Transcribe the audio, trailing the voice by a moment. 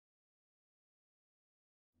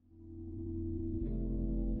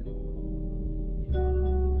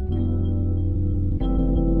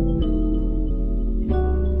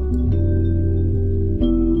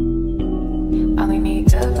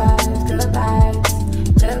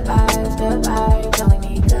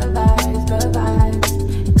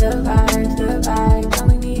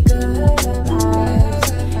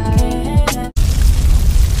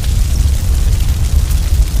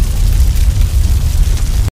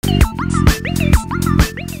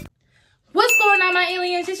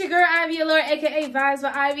Alert, aka Vibes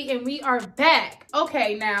by Ivy, and we are back.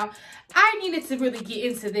 Okay, now I needed to really get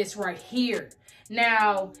into this right here.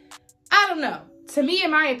 Now, I don't know. To me,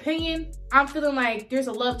 in my opinion, I'm feeling like there's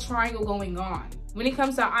a love triangle going on. When it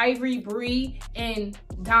comes to Ivory, Bree, and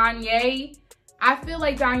Danye, I feel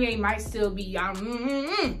like Danye might still be, you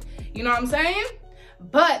know what I'm saying?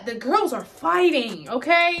 But the girls are fighting,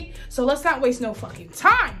 okay? So let's not waste no fucking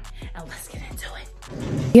time, and let's get into it.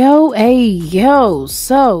 Yo, hey, yo,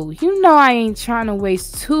 so, you know I ain't trying to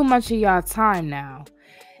waste too much of y'all time now.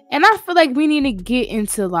 And I feel like we need to get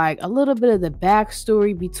into like a little bit of the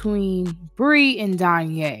backstory between Bree and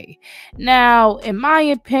Danye. Now, in my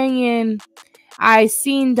opinion, I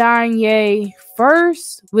seen Danye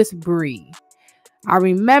first with Bree. I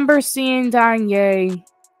remember seeing Danye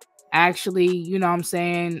actually, you know what I'm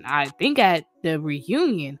saying, I think at the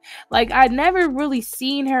reunion. Like, I'd never really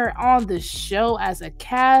seen her on the show as a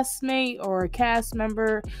castmate or a cast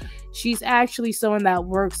member. She's actually someone that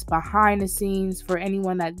works behind the scenes, for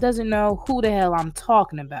anyone that doesn't know who the hell I'm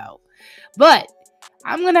talking about. But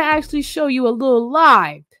I'm gonna actually show you a little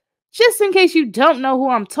live, just in case you don't know who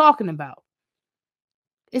I'm talking about.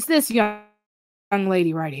 It's this young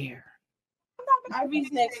lady right here.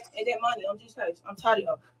 Ivy's next, and then money. I'm just nice. I'm tired of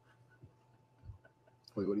y'all.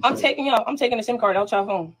 Wait, I'm taking y'all. I'm taking the SIM card out y'all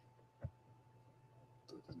phone.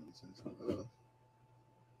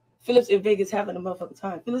 Phillips in Vegas having a motherfucking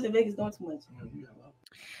time. Phillips in Vegas doing too much.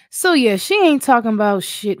 So yeah, she ain't talking about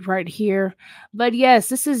shit right here. But yes,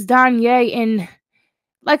 this is Danye, and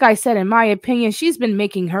like I said, in my opinion, she's been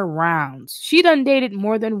making her rounds. She done dated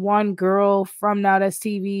more than one girl from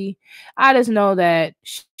NOWTHATSTV. I just know that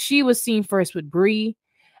she was seen first with Bree,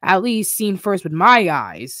 at least seen first with my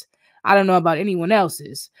eyes. I don't know about anyone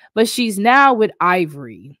else's, but she's now with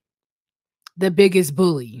Ivory, the biggest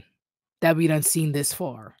bully that we done seen this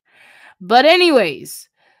far. But anyways,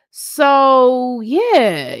 so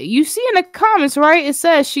yeah, you see in the comments, right? It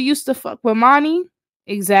says she used to fuck with Monty.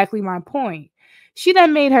 Exactly my point. She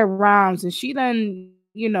done made her rounds and she done,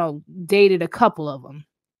 you know, dated a couple of them.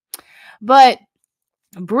 But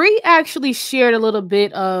Bree actually shared a little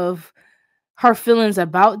bit of her feelings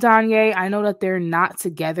about Danye. I know that they're not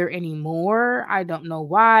together anymore. I don't know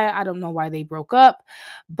why. I don't know why they broke up.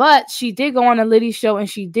 But she did go on a Liddy show and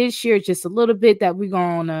she did share just a little bit that we're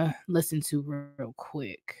going to listen to real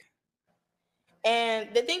quick.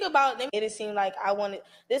 And the thing about them, it seemed like I wanted,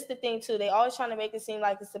 this is the thing too, they always trying to make it seem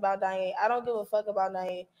like it's about Danye. I don't give a fuck about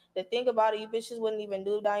Danye. The thing about it, you bitches wouldn't even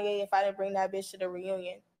do Danye if I didn't bring that bitch to the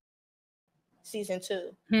reunion. Season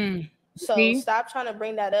 2. So stop trying to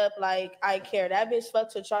bring that up like I care. That bitch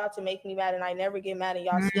fucked with y'all to make me mad, and I never get mad, and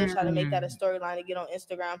y'all still try to make that a storyline to get on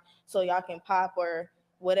Instagram so y'all can pop or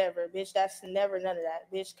whatever. Bitch, that's never none of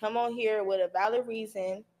that. Bitch, come on here with a valid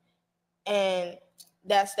reason, and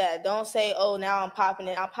that's that. Don't say, oh, now I'm popping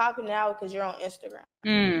it. I'm popping it out because you're on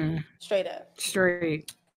Instagram. Straight up.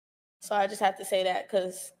 Straight. So I just have to say that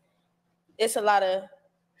because it's a lot of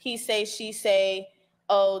he say, she say,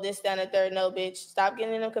 oh, this, down the third. No, bitch. Stop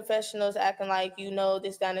getting in them confessionals acting like you know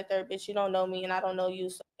this, down the third. Bitch, you don't know me and I don't know you.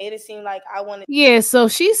 So it seemed like I wanted. Yeah, so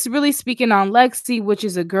she's really speaking on Lexi, which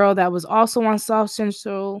is a girl that was also on South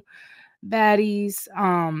Central Baddies.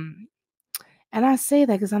 And I say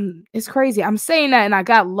that because it's crazy. I'm saying that and I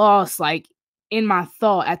got lost like in my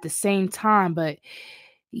thought at the same time. But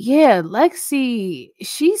yeah, Lexi,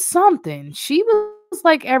 she's something. She was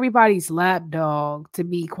like everybody's lapdog, to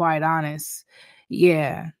be quite honest.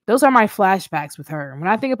 Yeah, those are my flashbacks with her. When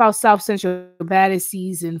I think about South Central Baddies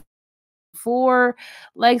season 4,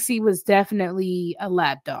 Lexi was definitely a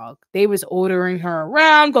lapdog. They was ordering her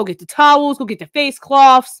around, go get the towels, go get the face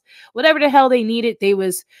cloths, whatever the hell they needed. They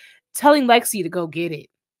was telling Lexi to go get it.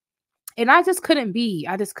 And I just couldn't be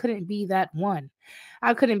that one.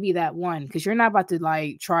 I couldn't be that one because you're not about to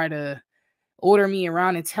like try to order me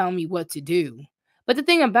around and tell me what to do. But the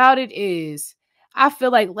thing about it is, I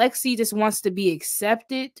feel like Lexi just wants to be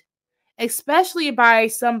accepted, especially by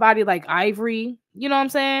somebody like Ivory. You know what I'm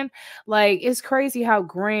saying? Like, it's crazy how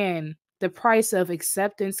grand the price of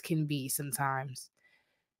acceptance can be sometimes.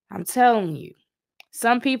 I'm telling you,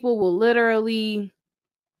 some people will literally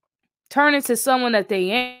turn into someone that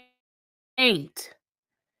they ain't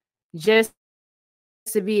just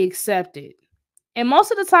to be accepted. And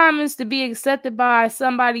most of the time it's to be accepted by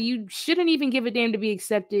somebody you shouldn't even give a damn to be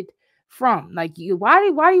accepted from. Like, why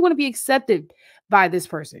do you want to be accepted by this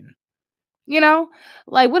person? You know,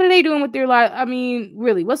 like, what are they doing with their life? I mean,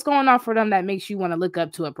 really, what's going on for them that makes you want to look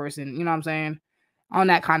up to a person? You know what I'm saying? On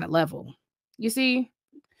that kind of level, you see?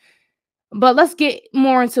 But let's get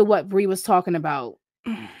more into what Bree was talking about.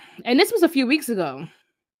 And this was a few weeks ago.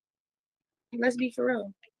 Let's be for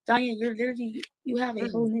real. Diane, you're literally, you have a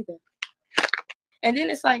whole nigga. And then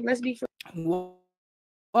it's like, let's be for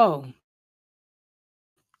whoa.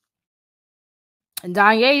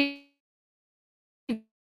 Diane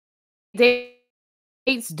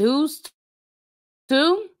dates dudes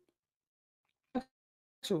too?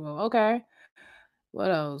 Okay.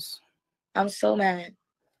 What else? I'm so mad.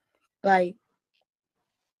 Like,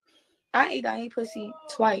 I ate Diane pussy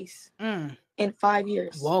twice in 5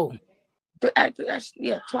 years. Whoa. But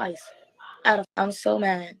yeah, twice. I'm so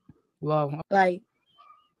mad. Whoa. Like,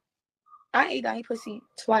 I ate Diane pussy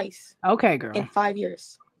twice. Okay, girl. In 5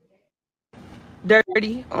 years.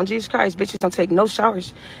 Dirty on Jesus Christ, bitches don't take no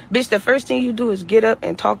showers. Bitch, the first thing you do is get up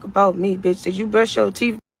and talk about me, bitch. Did you brush your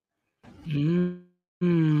teeth?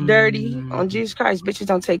 Dirty on Jesus Christ, bitches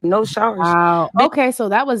don't take no showers. Wow. Okay, so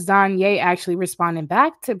that was Danye actually responding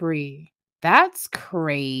back to Bree. That's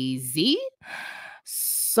crazy.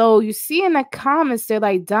 So you see in the comments, they're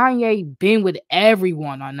like, Danye been with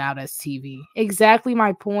everyone on NOWTHATSTV. Exactly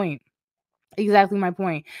my point. Exactly my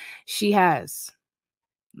point. She has.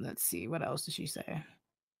 Let's see. What else did she say?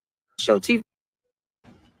 Show TV.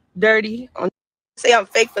 Dirty. Say I'm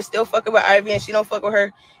fake for still fucking with Ivy and she don't fuck with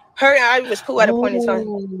her. Her and Ivy was cool at a point in time.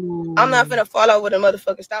 I'm not finna fall out with a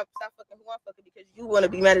motherfucker. Stop fucking who I'm fucking because you want to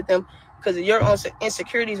be mad at them because of your own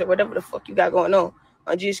insecurities or whatever the fuck you got going on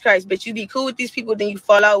Jesus Christ. Bitch, you be cool with these people, then you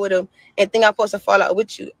fall out with them and think I'm supposed to fall out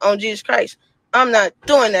with you on Jesus Christ. I'm not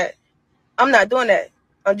doing that. I'm not doing that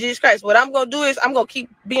on Jesus Christ. What I'm gonna do is I'm gonna keep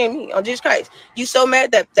being me on Jesus Christ. You so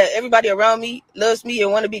mad that everybody around me loves me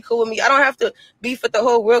and want to be cool with me. I don't have to beef with the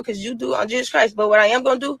whole world because you do on Jesus Christ. But what I am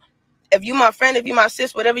gonna do, if you my friend, if you my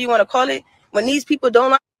sis, whatever you want to call it, when these people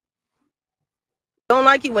don't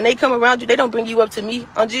like you, when they come around you, they don't bring you up to me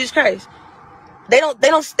on Jesus Christ. They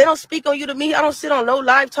don't speak on you to me. I don't sit on no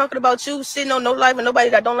live talking about you, sitting on no live and nobody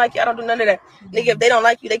that don't like you. I don't do none of that. Nigga, if they don't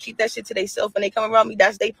like you, they keep that shit to themselves. When they come around me,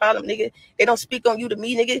 that's their problem, nigga. They don't speak on you to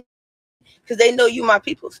me, nigga, because they know you my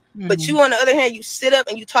peoples. But you, on the other hand, you sit up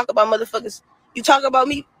and you talk about motherfuckers. You talk about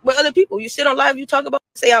me with other people. You sit on live, you talk about,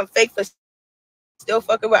 say I'm fake for still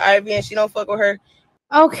fucking with Ivy and she don't fuck with her.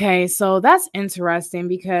 Okay, so that's interesting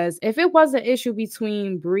because if it was an issue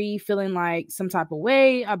between Bree feeling like some type of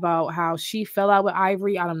way about how she fell out with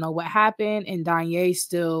Ivory, I don't know what happened, and Danye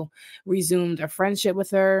still resumed a friendship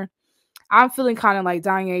with her, I'm feeling kind of like,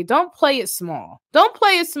 Danye, don't play it small. Don't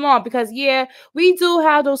play it small because, yeah, we do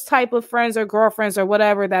have those type of friends or girlfriends or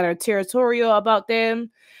whatever that are territorial about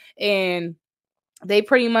them, and they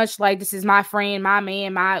pretty much like, this is my friend, my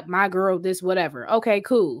man, my girl, this, whatever. Okay,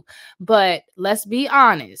 cool. But let's be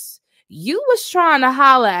honest. You was trying to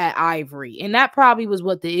holler at Ivory, and that probably was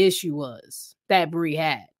what the issue was that Bree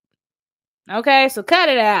had. Okay, so cut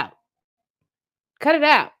it out. Cut it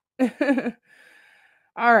out.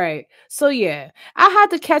 All right. So, yeah, I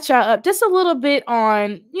had to catch y'all up just a little bit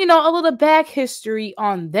on, a little back history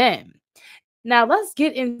on them. Now, let's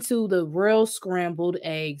get into the real scrambled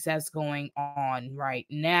eggs that's going on right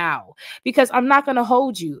now, because I'm not going to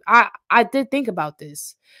hold you. I did think about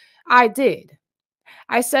this. I did.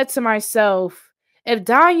 I said to myself, if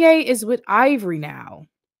Danye is with Ivory now,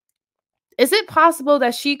 is it possible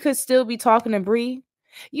that she could still be talking to Bree?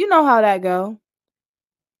 You know how that go.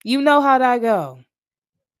 You know how that go.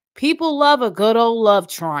 People love a good old love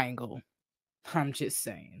triangle. I'm just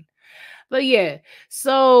saying. But yeah,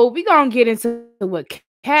 so we're going to get into what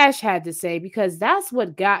KASH had to say, because that's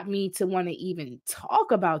what got me to want to even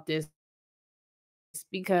talk about this,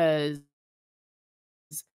 because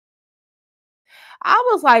I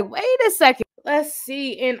was like, wait a second. Let's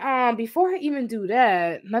see. And before I even do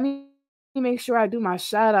that, let me make sure I do my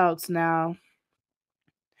shout outs now.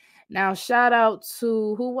 Now, shout out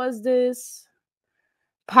to, who was this?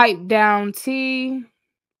 Pipe Down T.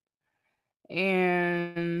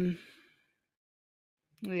 And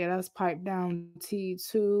yeah, that's Pipe Down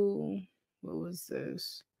T2. What was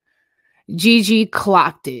this? Gigi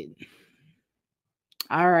Clocked It.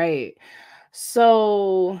 All right.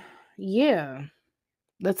 So, yeah.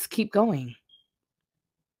 Let's keep going.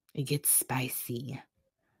 It gets spicy.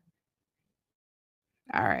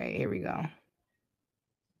 All right, here we go.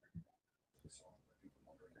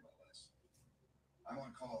 I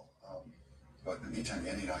want to call, but in the meantime,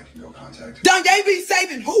 Andy and I can go contact. Danye be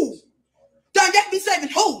saving who? Danye be saving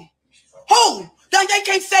who? Who? Danye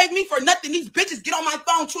can't save me for nothing. These bitches get on my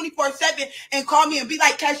phone 24/7 and call me and be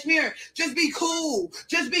like, Kashmir, just be cool.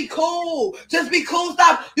 Just be cool. Just be cool.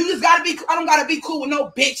 Stop. You just gotta be. I don't gotta be cool with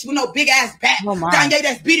no bitch with no big ass back. Oh my. Danye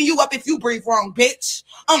that's beating you up if you breathe wrong, bitch.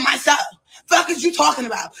 On my side. Fuck is you talking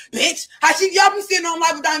about, bitch? How y'all be sitting on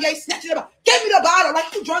live with Danye snatching it up? Give me the bottle,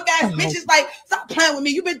 like you drunk ass bitches. Like, stop playing with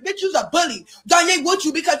me. You bitch, you's a bully. Danye with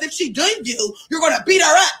you because if she done you, you're gonna beat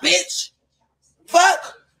her up, bitch.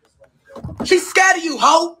 Fuck. She's scared of you,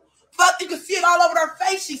 hoe. Fuck, you can see it all over her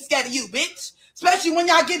face. She's scared of you, bitch. Especially when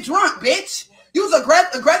y'all get drunk, bitch. You's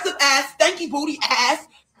aggressive ass, stanky booty ass,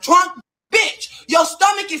 drunk bitch. Your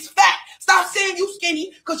stomach is fat. Stop saying you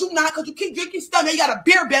skinny, cause you not, cause you keep drinking stomach. You got a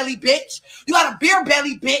beer belly, bitch. You got a beer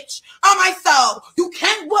belly, bitch. On my soul, you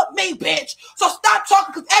can't whoop me, bitch. So stop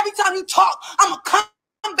talking, cause every time you talk, I'ma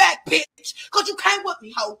come back, bitch. Cause you can't whoop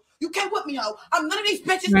me, hoe. You can't whoop me, hoe. I'm none of these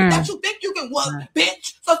bitches that you think you can whoop,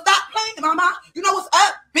 bitch. So stop playing, mama. You know what's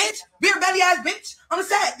up, bitch? Beer belly ass bitch. I'm the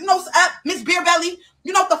sad. You know what's up, Miss Beer Belly?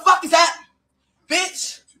 You know what the fuck is up,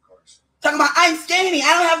 bitch? Talking about I ain't skinny.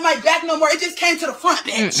 I don't have my back no more. It just came to the front,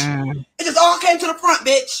 bitch. It just all came to the front,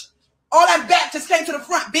 bitch. All that back just came to the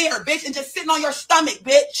front, beer, bitch, and just sitting on your stomach,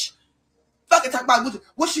 bitch. Fucking talk about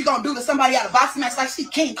what she gonna do to somebody out of boxing match like she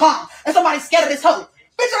King Kong and somebody scared of this hoe.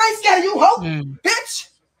 Bitch, I ain't scared of you, hoe. Bitch,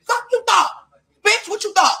 fuck you thought. Bitch, what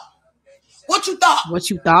you thought? What you thought? What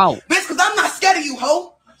you thought? Bitch, because I'm not scared of you,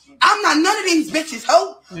 hoe. I'm not none of these bitches,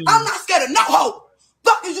 hoe. I'm not scared of no hoe.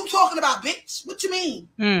 Fuck is you talking about, bitch? What you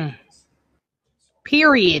mean?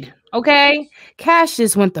 Period. Okay? Cash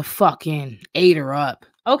just went the fuck in. Ate her up.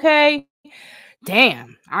 Okay?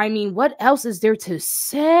 Damn. I mean, what else is there to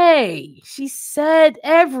say? She said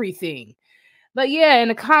everything. But yeah, in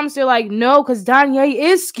the comments, they're like, no, because Danye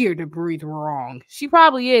is scared to breathe wrong. She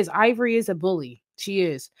probably is. Ivory is a bully. She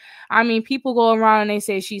is. I mean, people go around and they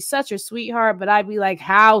say she's such a sweetheart, but I'd be like,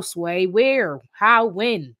 how, Sway? Where? How?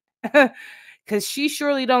 When? Because she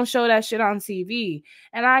surely don't show that shit on TV.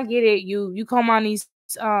 And I get it. You come on these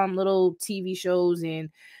little TV shows and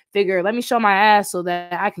figure, let me show my ass so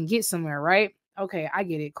that I can get somewhere, right? Okay, I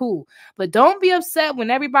get it. Cool. But don't be upset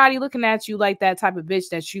when everybody looking at you like that type of bitch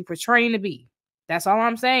that you portraying to be. That's all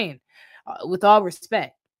I'm saying. With all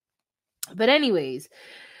respect. But anyways,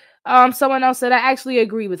 someone else said, I actually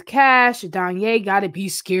agree with Cash. Danye gotta be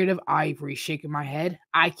scared of Ivory. Shaking my head.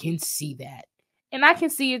 I can see that. And I can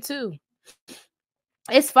see it too.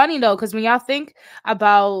 It's funny though, because when y'all think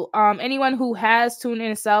about anyone who has tuned in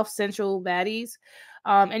to South Central Baddies,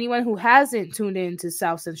 anyone who hasn't tuned in to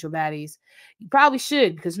South Central Baddies, you probably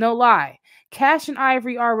should, because no lie, Cash and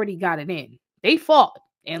Ivory already got it in. They fought.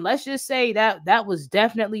 And let's just say that was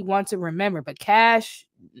definitely one to remember. But Cash,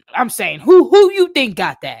 I'm saying, who you think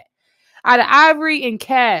got that? Out of Ivory and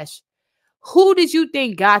Cash, who did you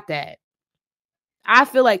think got that? I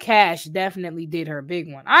feel like Cash definitely did her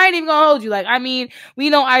big one. I ain't even gonna hold you. Like, I mean,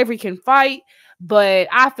 we know Ivory can fight, but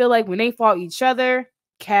I feel like when they fought each other,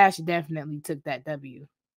 Cash definitely took that W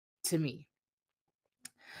to me.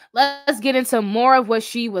 Let's get into more of what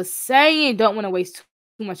she was saying. Don't want to waste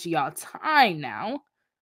too much of y'all time now.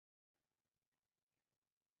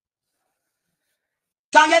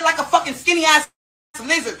 Danye like a fucking skinny ass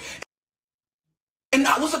lizard. And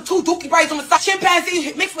with some two dookie braids on the side.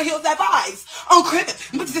 Chimpanzee mixed with heels that eyes. On crib,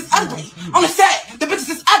 the bitches is ugly. On the set, the bitches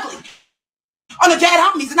is ugly. On the dead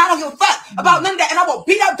homies, and I don't give a fuck about none of that. And I will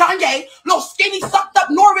beat up Danye, little skinny, sucked up,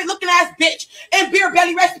 Norway looking ass bitch, and beer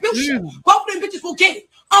belly retribution. Both of them bitches will get it.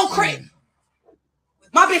 On crib.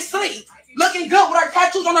 My bitch sleep, looking good with her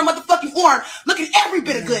tattoos on her motherfucking arm, looking every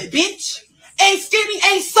bit of good, bitch. Ain't skinny,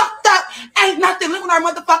 ain't sucked up, ain't nothing, living her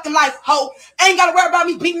motherfucking life, hoe. Ain't gotta worry about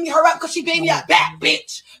me beating her up because she gave me that back,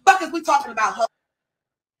 bitch. Fuck is we talking about, hoe?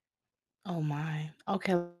 Oh my.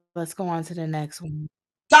 Okay, let's go on to the next one.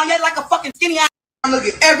 Danye like a fucking skinny ass. I'm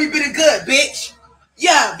looking every bit of good, bitch.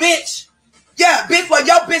 Yeah, bitch. Yeah, bitch. Well,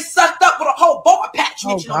 your bitch sucked up with a whole ball patch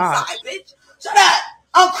on the side, bitch. Shut up.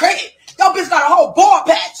 I'm crazy. Your bitch got a whole ball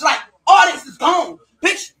patch. Like, all this is gone.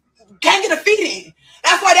 Bitch, can't get a feet in.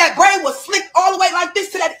 That's why that braid was slicked all the way like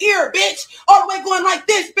this to that ear, bitch. All the way going like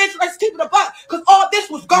this, bitch. Let's keep it a buck. Because all this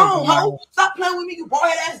was gone, ho. Stop playing with me, you bald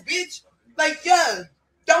head ass bitch. Like, yeah.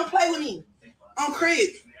 Don't play with me. I'm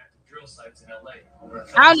crazy.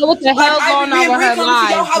 I don't know what the hell going on with her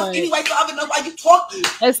life. Anyway, so I don't know why you talking.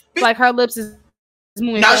 It's like her lips is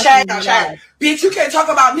moving. No shade. Bitch, you can't talk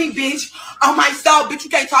about me, bitch. On myself, bitch, you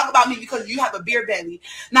can't talk about me because you have a beer belly.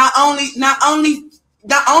 Not only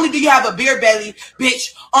do you have a beer belly,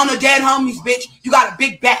 bitch, on the dead homies, bitch, you got a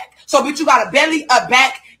big back. So, bitch, you got a belly, a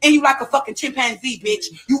back, and you like a fucking chimpanzee, bitch.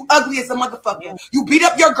 You ugly as a motherfucker. You beat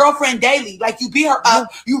up your girlfriend daily. Like, you beat her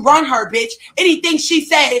up. You run her, bitch. Anything she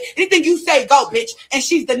say, anything you say, go, bitch. And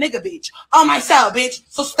she's the nigga, bitch. On myself, bitch.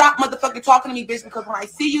 So stop motherfucking talking to me, bitch, because when I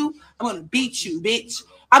see you, I'm going to beat you, bitch.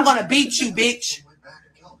 I'm going to beat you, bitch.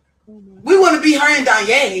 We want to be her and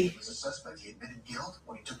Danye.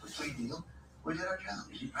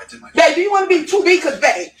 Babe, do you want to be 2B? Because,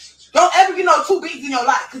 babe, Don't ever get no 2 beats in your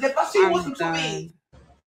life. Because if I see you with some 2 beats.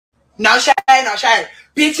 No shade.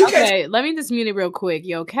 Bitch, you can't. Okay, let me just mute it real quick.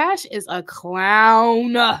 Yo, Cash is a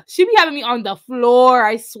clown. She be having me on the floor,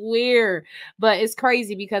 I swear. But it's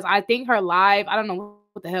crazy because I think her live, I don't know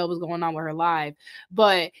what the hell was going on with her live,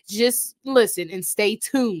 but just listen and stay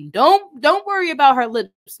tuned. Don't worry about her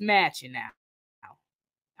lips matching now.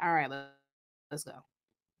 All right, let's go.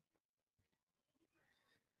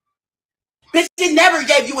 Bitch, it never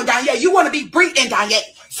gave you and Danye. You want to be Bree and Danye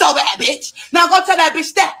so bad, bitch. Now go tell that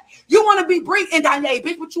bitch that. You want to be Bree and Danye,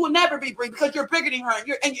 bitch, but you will never be Bree because you're bigger than her.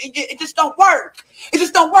 And it just don't work. It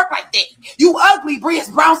just don't work like that. You ugly Bree is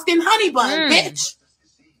brown skin honey bun, bitch.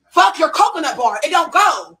 Fuck your coconut bar. It don't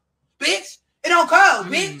go, bitch. It don't go,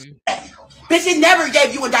 bitch. Bitch, it never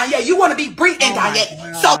gave you and Danye. You want to be Bree and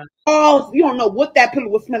Danye. So, you don't know what that pillow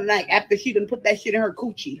was smelling like after she done put that shit in her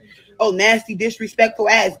coochie. Oh, nasty, disrespectful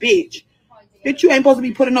ass bitch. Bitch, you ain't supposed to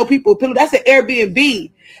be putting no people pillow. That's an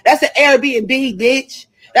Airbnb. That's an Airbnb, bitch.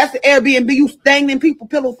 That's an Airbnb. You staying in people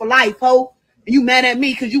pillow for life, ho. And you mad at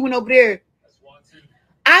me because you went over there.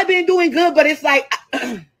 I've been doing good, but it's like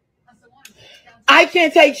I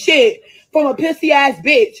can't take shit from a pissy ass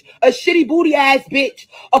bitch, a shitty booty ass bitch,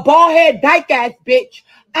 a bald head dyke ass bitch.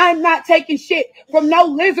 I'm not taking shit from no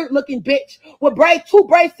lizard looking bitch with braids, 2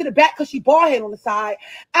 braids to the back because she bald head on the side.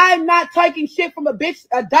 I'm not taking shit from a bitch,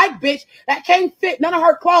 a dyke bitch that can't fit none of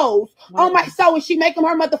her clothes on my soul and she make them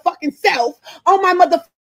her motherfucking self on my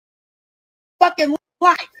motherfucking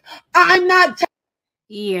life. I'm not.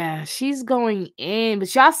 Yeah, she's going in,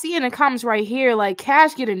 but y'all see in the comments right here, like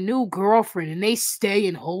Cash get a new girlfriend and they stay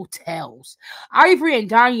in hotels. Ivory and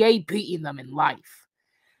Danye beating them in life.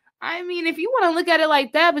 I mean, if you want to look at it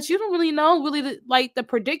like that, but you don't really know the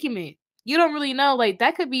predicament. You don't really know, like,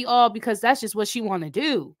 that could be all because that's just what she want to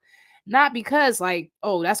do. Not because, like,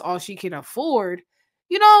 oh, that's all she can afford.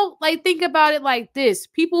 You know, like, think about it like this.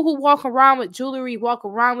 People who walk around with jewelry walk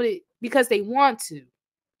around with it because they want to.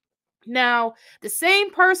 Now, the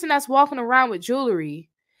same person that's walking around with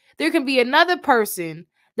jewelry, there can be another person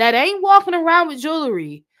that ain't walking around with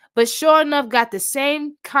jewelry, but sure enough got the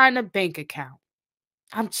same kind of bank account.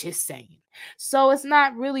 I'm just saying. So it's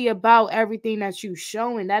not really about everything that you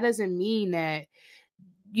showing. That doesn't mean that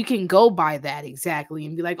you can go by that exactly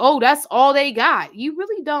and be like, oh, that's all they got. You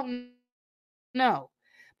really don't know.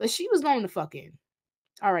 But she was going to fucking.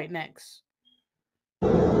 All right, next. All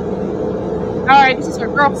right, this is her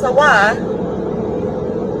girl. So why?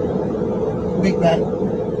 Big Mac.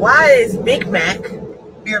 Why is Big Mac,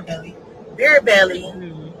 Beer belly.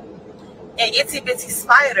 And Itsy Bitsy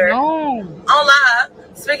Spider on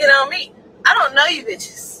live speaking on me? I don't know you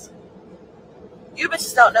bitches. You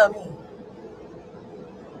bitches don't know me.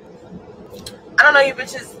 I don't know you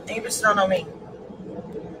bitches, and you bitches don't know me.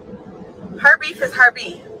 Her beef is her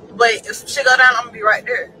beef. But if some shit go down, I'm gonna be right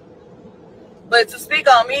there. But to speak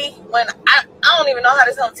on me when I don't even know how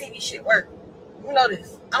this whole TV shit work. You know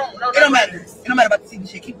this. I don't know. It don't matter. It don't matter about the TV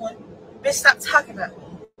shit. Keep going. Bitch, stop talking about me.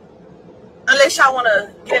 Unless y'all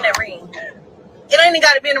wanna get in that ring. It ain't even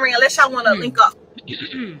gotta be in the ring unless y'all wanna link up.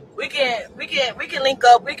 We can link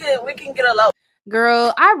up. We can get a low.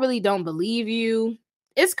 Girl, I really don't believe you.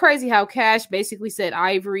 It's crazy how Cash basically said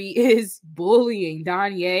Ivory is bullying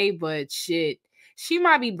Danye, but shit, she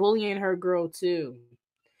might be bullying her girl too.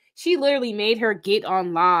 She literally made her get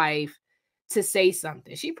on live to say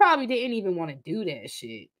something. She probably didn't even want to do that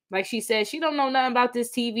shit. Like she said, she don't know nothing about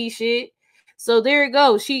this TV shit. So there it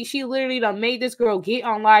goes. She literally done made this girl get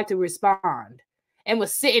on live to respond. And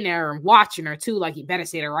was sitting there and watching her too, like you better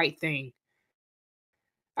say the right thing.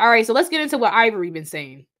 All right, so let's get into what Ivory been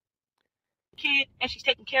saying. Kid and she's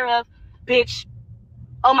taken care of, bitch.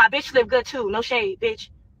 Oh, my bitch live good too. No shade, bitch.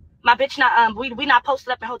 My bitch not we not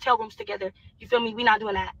posted up in hotel rooms together. You feel me? We not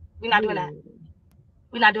doing that. We not doing that.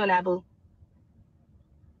 We not doing that, boo.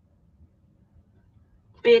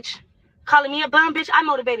 Bitch. Calling me a bum, bitch. I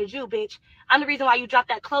motivated you, bitch. I'm the reason why you dropped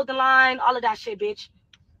that clothing line, all of that shit, bitch.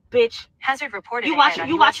 Bitch. Hazard reported. You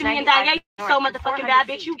watching me and Danye so motherfucking bad,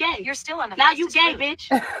 bitch. You gay. You're still on the now you gay,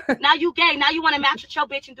 bitch. Now you gay. Now you want to match with your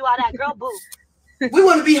bitch and do all that, girl, boo. We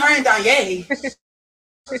want to be her and Danye.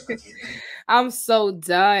 I'm so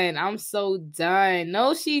done. I'm so done.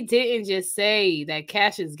 No, she didn't just say that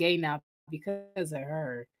Cash is gay now because of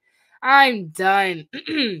her. I'm done.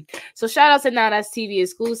 So shout out to NOWTHATSTV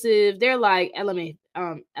exclusive. They're like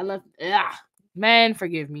man,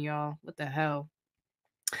 forgive me, y'all. What the hell?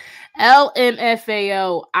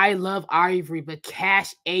 LMFAO. I love Ivory, but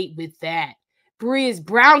Cash ate with that. Bree is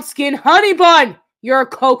brown skin honey bun. You're a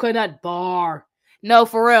coconut bar. No,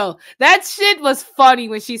 for real. That shit was funny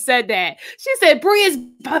when she said that. She said Bree is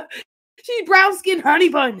she's brown skin honey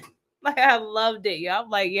bun. Like, I loved it, yo. I'm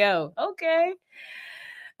like, yo, okay.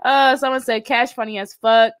 Someone said Cash funny as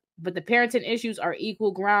fuck, but the parenting issues are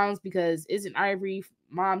equal grounds because isn't Ivory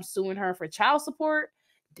mom suing her for child support?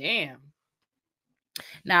 Damn.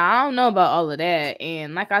 Now, I don't know about all of that.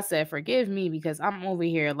 And like I said, forgive me because I'm over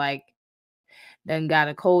here like done got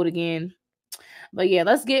a cold again. But yeah,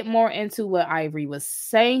 let's get more into what Ivory was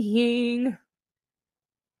saying.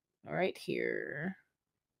 Right here.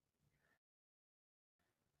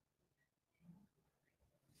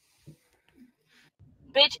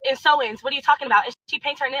 Bitch, and sew-ins. What are you talking about? And she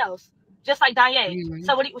paints her nails just like Danye. Mm-hmm.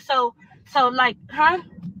 So what? So like, huh?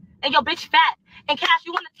 And your bitch fat. And Cash,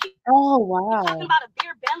 you want to keep talking about a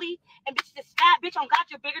bare belly and bitch is fat. Bitch, on God,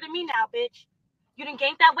 you're bigger than me now, bitch. You didn't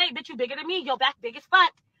gain that weight, bitch. You bigger than me. Your back big as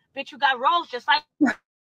fuck. Bitch, you got rolls just like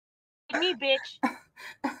me, bitch.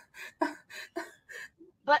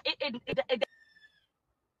 But it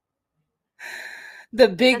the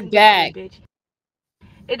big back, bitch.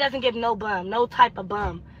 It doesn't give no bum, no type of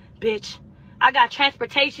bum, bitch. I got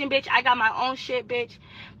transportation, bitch. I got my own shit, bitch.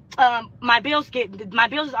 My bills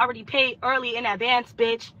is already paid early in advance,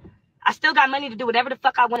 bitch. I still got money to do whatever the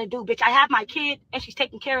fuck I want to do, bitch. I have my kid and she's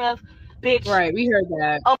taken care of, bitch. Right, we heard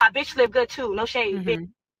that. Oh, my bitch live good too. No shade, bitch.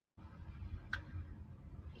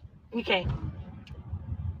 Okay.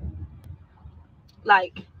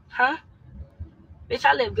 Like, huh? Bitch,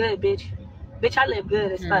 I live good, bitch. Bitch, I live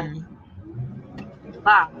good as fuck.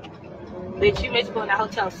 Wow. Bitch, you miss going to that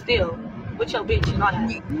hotel still with your bitch and all that.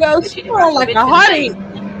 Yo, bitch, she going like a honey.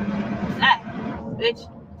 That, bitch,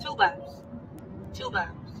 2 bums. 2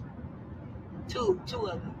 bums. Two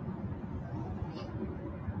of them.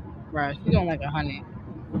 Right, she going like a honey.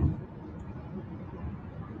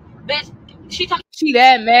 Bitch, she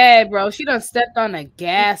that mad, bro. She done stepped on the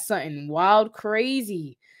gas, something wild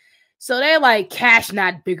crazy. So they're like, Cash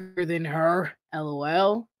not bigger than her,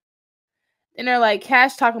 LOL. And they're like,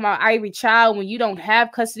 Cash talking about Ivory child when you don't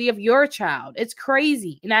have custody of your child. It's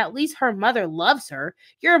crazy. And at least her mother loves her.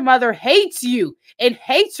 Your mother hates you and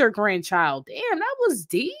hates her grandchild. Damn, that was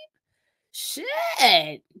deep.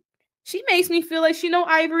 Shit. She makes me feel like she know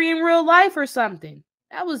Ivory in real life or something.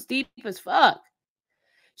 That was deep as fuck.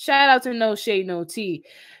 Shout out to No Shade, No Tea.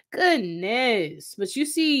 Goodness. But you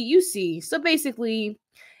see. So basically,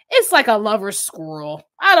 it's like a lover's squirrel.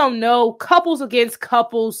 I don't know. Couples against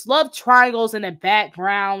couples. Love triangles in the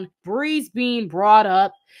background. Breeze being brought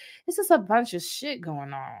up. It's just a bunch of shit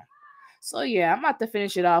going on. So yeah, I'm about to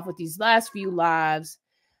finish it off with these last few lives.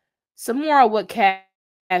 Some more of what Cash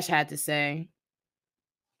had to say.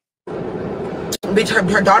 Bitch,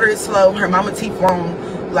 her daughter is slow. Her mama teeth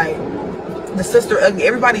long. Like, the sister ugly.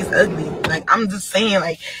 Everybody's ugly. Like, I'm just saying,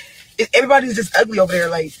 like, everybody's just ugly over there.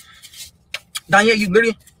 Like, Danya, you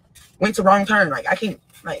literally went to wrong turn. Like, I can't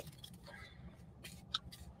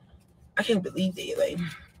believe it. Like,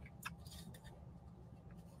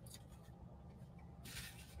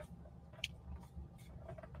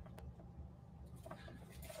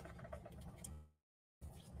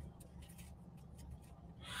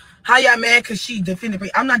 how y'all mad because she defended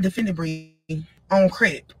Bree? I'm not defending Bree on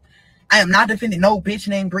crib. I am not defending no bitch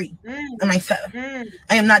named Bree on myself. I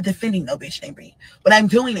am not defending no bitch named Bree. What I'm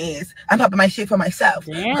doing is I'm popping my shit for myself.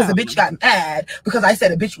 Damn. Because a bitch got mad because I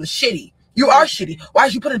said a bitch was shitty. You are shitty. Why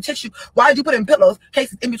did you put in tissue? Why did you put in pillows,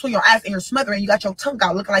 cases in between your ass and you're smothering? You got your tongue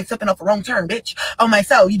out looking like something off a wrong turn, bitch. Oh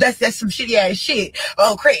myself, that's some shitty ass shit.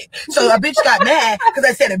 Oh crap. So a bitch got mad because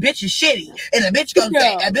I said a bitch is shitty, and a bitch gonna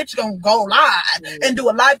say a bitch gonna go live and do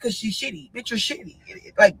a live because she's shitty. Bitch, you're shitty.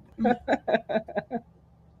 Like.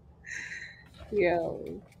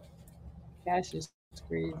 Yo, Cash is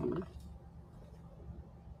crazy.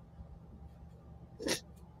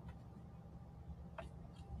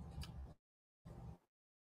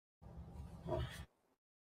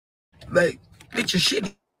 Like, bitch, you're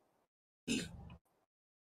shitty.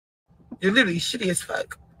 You're literally shitty as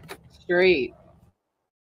fuck. Straight.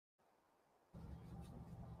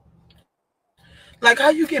 Like, how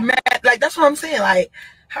you get mad? Like, that's what I'm saying. Like,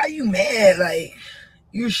 how you mad? Like,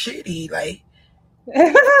 you're shitty. Like,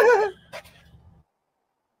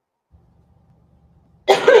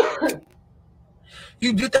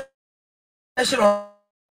 you did that shit on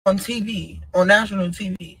TV, on national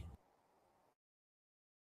TV.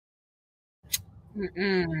 Let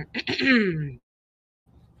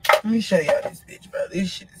me show y'all this bitch, bro.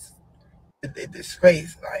 This shit is a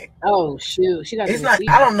disgrace. Like, oh shoot, she got. It's like,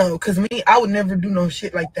 I don't know, cause me, I would never do no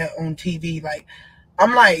shit like that on TV. Like,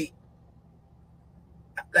 I'm like,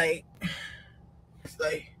 it's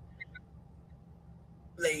like,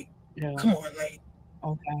 yeah. Come on, like,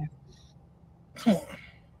 okay, come on.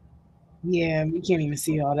 Yeah, we can't even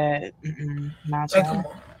see all that. Like, come on.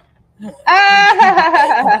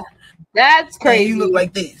 That's crazy. You look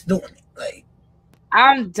like this doing it. Like,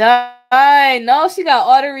 I'm done. No, she got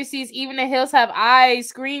all the receipts. Even the hills have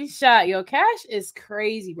eyes. Screenshot. Yo, Cash is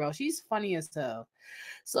crazy, bro. She's funny as hell.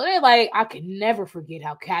 So they're like, I can never forget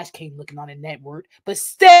how Cash came looking on the network, but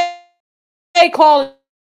stay calling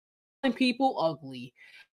people ugly.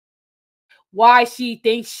 Why she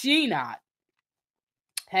thinks she not?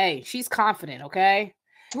 Hey, she's confident, okay?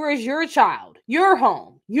 Where's your child, your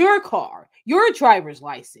home, your car, your driver's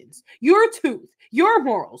license, your tooth, your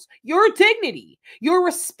morals, your dignity, your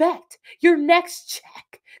respect, your next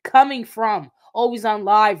check coming from? Always on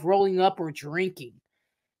live, rolling up or drinking.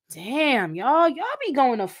 Damn, y'all be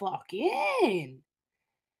going to fuck in.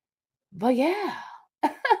 But yeah. I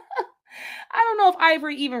don't know if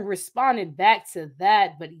Ivory even responded back to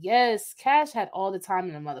that, but yes, Cash had all the time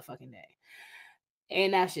in the motherfucking day.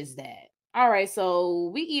 And that's just that. All right,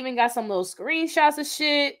 so we even got some little screenshots of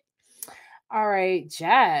shit. All right,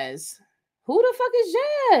 Jazz. Who the fuck is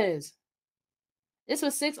Jazz? This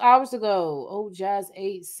was 6 hours ago. Oh, Jazz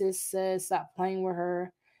 8, sis says stop playing with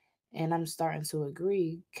her. And I'm starting to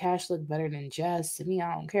agree. Cash looked better than Jazz. To me,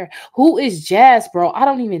 I don't care. Who is Jazz, bro? I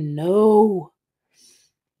don't even know.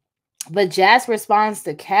 But Jazz responds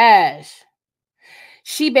to Cash.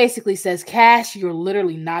 She basically says, Cash, you're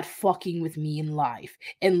literally not fucking with me in life.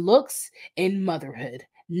 In looks, in motherhood.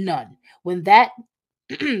 None. When that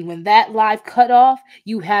live cut off,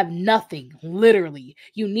 you have nothing. Literally.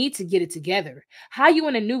 You need to get it together. How you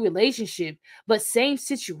in a new relationship, but same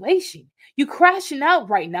situation? You crashing out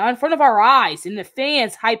right now in front of our eyes, and the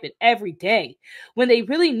fans hype it every day when they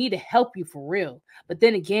really need to help you for real. But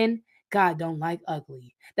then again, God don't like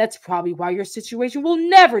ugly. That's probably why your situation will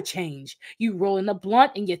never change. You rolling a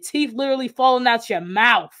blunt and your teeth literally falling out your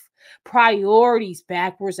mouth. Priorities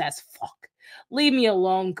backwards as fuck. Leave me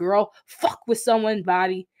alone, girl. Fuck with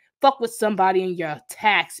somebody in your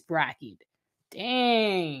tax bracket.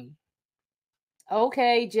 Dang.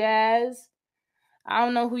 Okay, Jazz. I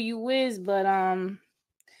don't know who you is, but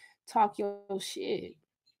talk your shit.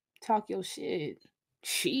 Talk your shit.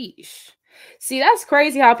 Sheesh. See, that's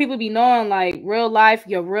crazy how people be knowing like real life,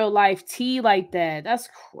 your real life tea like that. That's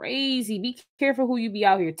crazy. Be careful who you be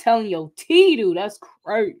out here telling your tea, dude. That's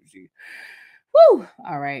crazy. Woo.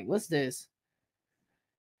 All right, what's this?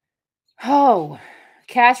 Oh,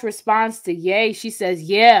 Cash responds to Yay. She says,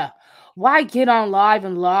 yeah, why get on live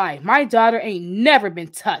and lie? My daughter ain't never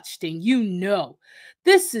been touched, and you know.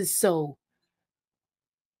 This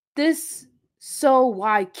so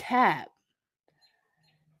why cap?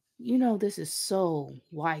 You know this is so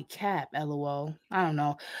why cap, lol. I don't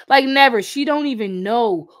know. Like never. She don't even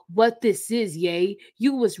know what this is, Yay.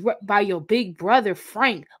 You was by your big brother,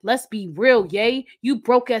 Frank. Let's be real, Yay. You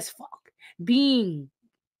broke as fuck.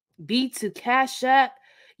 Beat to Cash App.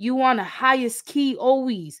 You on the highest key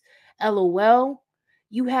always. LOL.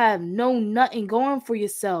 You have nothing going for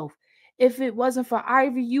yourself. If it wasn't for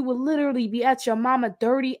Ivy, you would literally be at your mama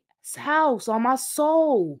dirty house on my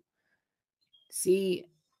soul. See,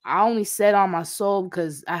 I only said on my soul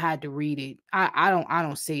because I had to read it. I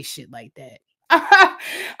don't say shit like that.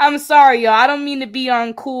 I'm sorry, y'all. I don't mean to be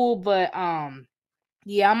uncool, but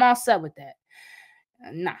yeah, I'm all set with that.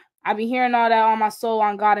 Nah. I be hearing all that on my soul,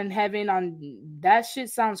 on God in heaven, on that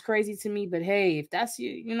shit sounds crazy to me. But hey, if that's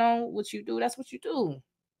you know what you do, that's what you do.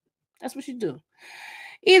 That's what you do.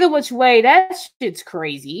 Either which way, that shit's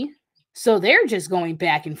crazy. So they're just going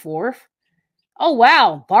back and forth. Oh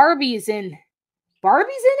wow, Barbie's in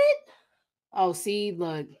it? Oh, see,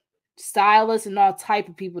 look, stylists and all type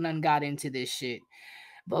of people done got into this shit.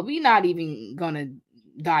 But we not even gonna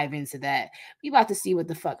dive into that. We about to see what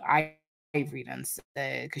the fuck Ivory done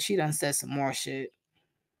said, because she done said some more shit.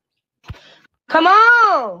 Come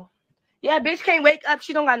on. Yeah, bitch can't wake up.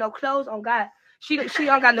 She don't got no clothes on God. She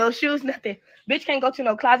don't got no shoes, nothing. Bitch can't go to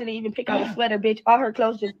no closet and even pick out a sweater, bitch. All her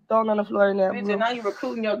clothes just thrown on the floor in there. Bitch, and now you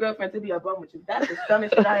recruiting your girlfriend to be a bum with you. That's the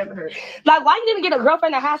dumbest shit I ever heard. Like, why you didn't get a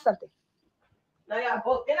girlfriend that has something? Now y'all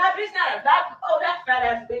both. And that bitch not a that. Oh, that fat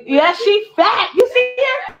ass bitch. Yeah, she fat. You see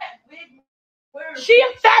her? She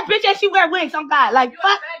a fat bitch and she wear wigs. Oh God, like you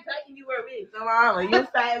fuck. Fat and you wear wigs. So I'm you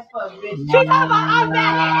fat as fuck, bitch. She talking about I'm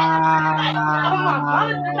fat. Oh my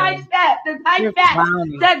mama, the dyke fat. The dyke fat.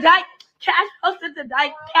 The dyke. Cash hosted the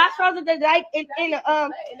dyke. Cash hosted the dyke in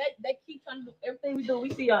And they keep trying to do everything we do.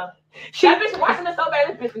 We see that bitch watching us so bad.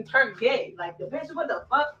 This bitch can turn gay. Like the bitch, what the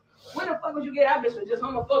fuck? Where the fuck would you get that bitch with just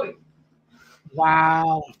homophobic?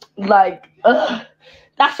 Wow. Like, that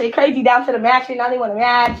shit crazy down to the matching. Now they want to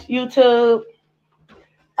match YouTube.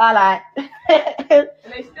 All that. And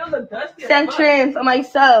they still look dusty. Send trim for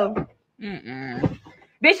myself.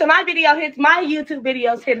 Bitch, when my video hits, my YouTube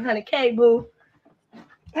videos hit 100K, boo.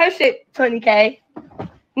 Her shit 20K.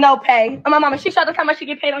 No pay. My mama, she showed us how much she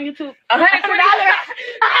get paid on YouTube. $100. $100.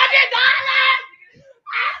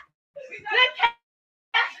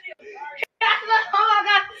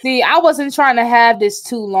 See, I wasn't trying to have this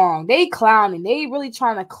too long. They clowning. They really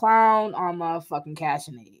trying to clown on motherfucking Cash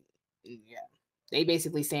and Nate. Yeah. They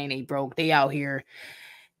basically saying they broke. They out here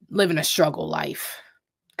living a struggle life.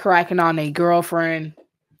 Cracking on their girlfriend.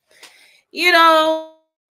 You know,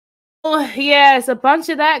 yeah, it's a bunch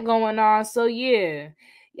of that going on. So, yeah.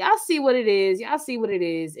 Y'all see what it is. Y'all see what it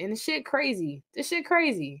is. And the shit crazy. This shit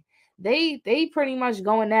crazy. They pretty much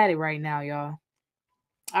going at it right now, y'all.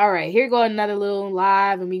 All right, here go another little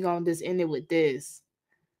live, and we gonna just end it with this.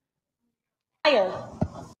 Liar.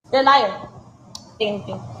 They're liar.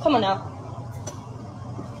 Anything. Come on now.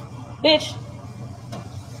 Bitch.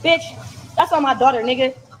 Bitch. That's on my daughter,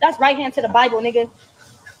 nigga. That's right hand to the Bible, nigga.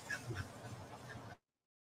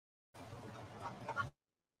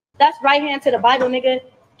 That's right hand to the Bible, nigga.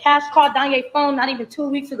 Cash called Danye's phone not even 2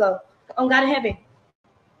 weeks ago. On God in heaven.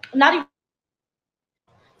 Not even.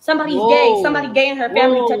 Somebody's gay. Somebody gay in her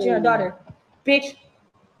family touching her daughter. Bitch.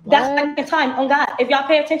 That's second time. On God. If y'all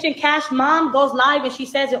pay attention, Cash mom goes live and she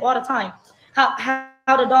says it all the time. How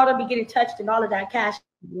the daughter be getting touched and all of that. Cash.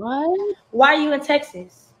 What? Why are you in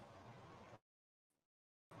Texas?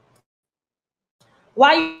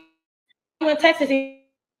 Why are you in Texas?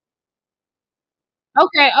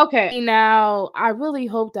 Okay. Now, I really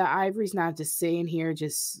hope that Ivory's not just sitting here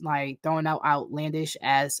just like throwing out outlandish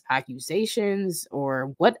as accusations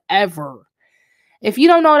or whatever. If you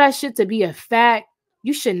don't know that shit to be a fact,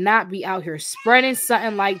 you should not be out here spreading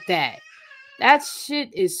something like that. That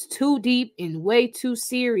shit is too deep and way too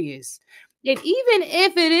serious. And even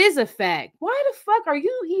if it is a fact, why the fuck are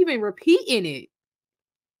you even repeating it?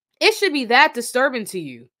 It should be that disturbing to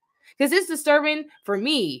you. Because it's disturbing for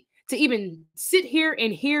me to even sit here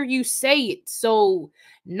and hear you say it so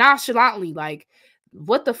nonchalantly. Like,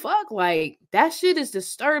 what the fuck? Like, that shit is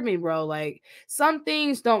disturbing, bro. Like, some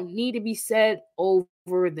things don't need to be said over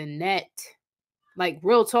the net. Like,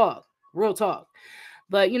 real talk. Real talk.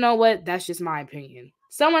 But you know what? That's just my opinion.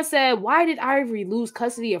 Someone said, why did Ivory lose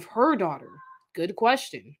custody of her daughter? Good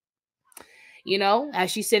question. You know, as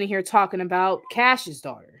she's sitting here talking about Cash's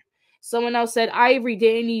daughter. Someone else said Ivory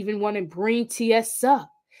didn't even want to bring TS up.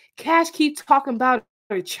 Cash keep talking about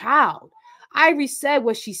her child. Ivory said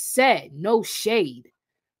what she said. No shade.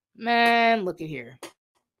 Man, look at here.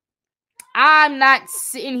 I'm not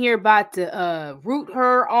sitting here about to root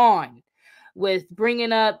her on with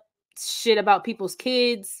bringing up shit about people's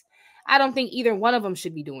kids. I don't think either one of them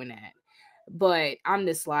should be doing that. But I'm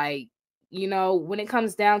just like, you know, when it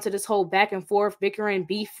comes down to this whole back and forth, bickering,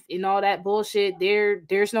 beef, and all that bullshit,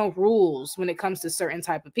 there's no rules when it comes to certain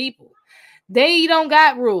type of people. They don't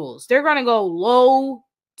got rules. They're going to go low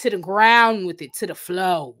to the ground with it, to the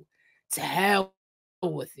flow, to hell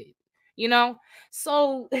with it, you know?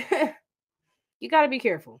 So you got to be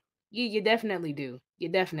careful. You definitely do. You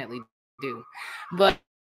definitely do. But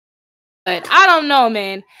I don't know,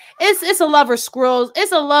 man. It's a lover's squirrels.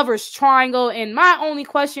 It's a lover's triangle. And my only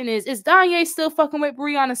question is Danye still fucking with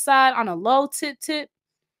Bree on the side on a low tip?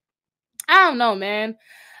 I don't know, man.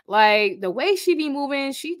 Like, the way she be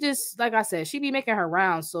moving, she just, like I said, she be making her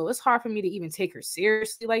rounds. So it's hard for me to even take her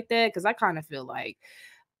seriously like that. Because I kind of feel like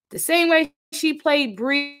the same way she played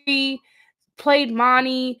Bree, played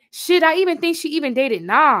Monty. Shit, I even think she even dated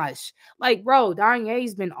Naj. Like, bro,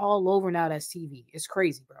 Danye's been all over now that's TV. It's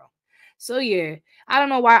crazy, bro. So, yeah, I don't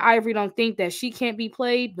know why Ivory don't think that she can't be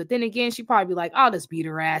played. But then again, she probably be like, I'll just beat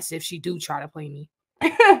her ass if she do try to play me.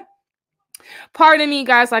 Pardon me,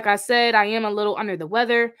 guys. Like I said, I am a little under the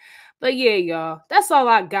weather. But, yeah, y'all, that's all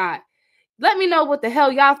I got. Let me know what the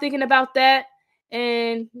hell y'all thinking about that.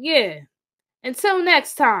 And, yeah, until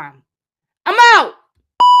next time, I'm out.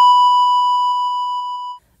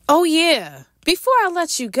 Oh, yeah. Before I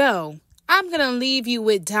let you go, I'm going to leave you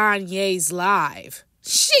with Danye's live.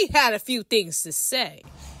 She had a few things to say.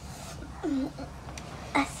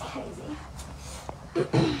 That's crazy.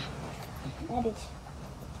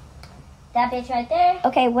 That bitch right there.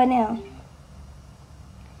 Okay, what now?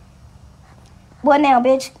 What now,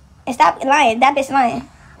 bitch? And stop lying. That bitch lying.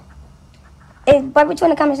 Hey, but which one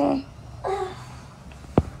the comments in?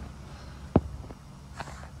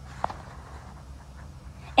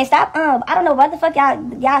 And stop, I don't know what the fuck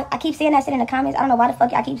y'all, I keep saying that shit in the comments. I don't know why the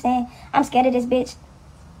fuck y'all keep saying I'm scared of this bitch.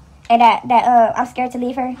 And that I'm scared to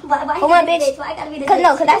leave her. Why for one, bitch? Why I gotta be this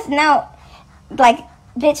bitch? Cause that's now, like,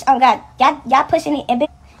 bitch, oh God, y'all pushing it, and bitch,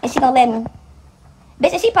 and she gonna let me.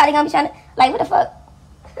 Bitch, and she probably gonna be trying to, like, what the fuck?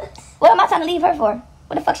 What am I trying to leave her for?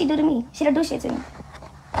 What the fuck she do to me? She don't do shit to me.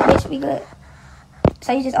 Bitch, we good.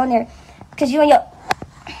 So you just on there. Because you want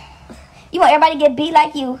everybody to get beat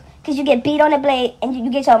like you. Because you get beat on the blade and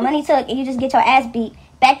you get your money took and you just get your ass beat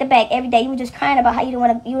back to back every day. You were just crying about how you don't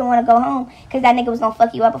want to go home because that nigga was going to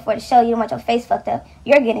fuck you up before the show. You don't want your face fucked up.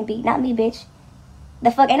 You're getting beat, not me, bitch.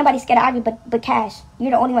 The fuck? Ain't nobody scared of Ivory but Cash.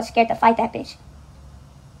 You're the only one scared to fight that bitch.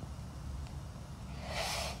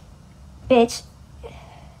 Bitch.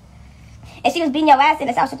 And she was beating your ass in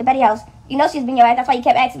the South Street Betty house. You know she was beating your ass. That's why you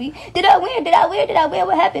kept asking me, did I win? Did I win? Did I win?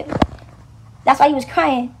 What happened? That's why you was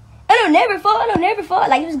crying. I don't never fall. I don't never fall.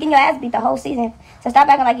 Like, you was getting your ass beat the whole season. So stop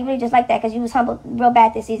acting like you really just like that because you was humbled real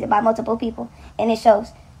bad this season by multiple people. And it shows.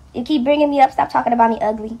 You keep bringing me up. Stop talking about me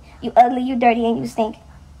ugly. You ugly, you dirty, and you stink.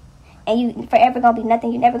 And you forever going to be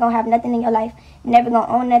nothing. You never going to have nothing in your life. You never going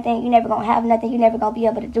to own nothing. You never going to have nothing. You never going to be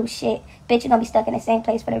able to do shit. Bitch, you're going to be stuck in the same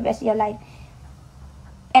place for the rest of your life.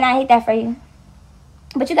 And I hate that for you.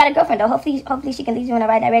 But you got a girlfriend, though. Hopefully she can lead you in the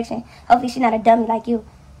right direction. Hopefully she's not a dummy like you.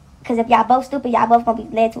 Because if y'all both stupid, y'all both going to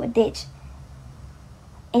be led to a ditch.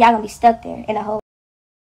 And y'all going to be stuck there in a hole.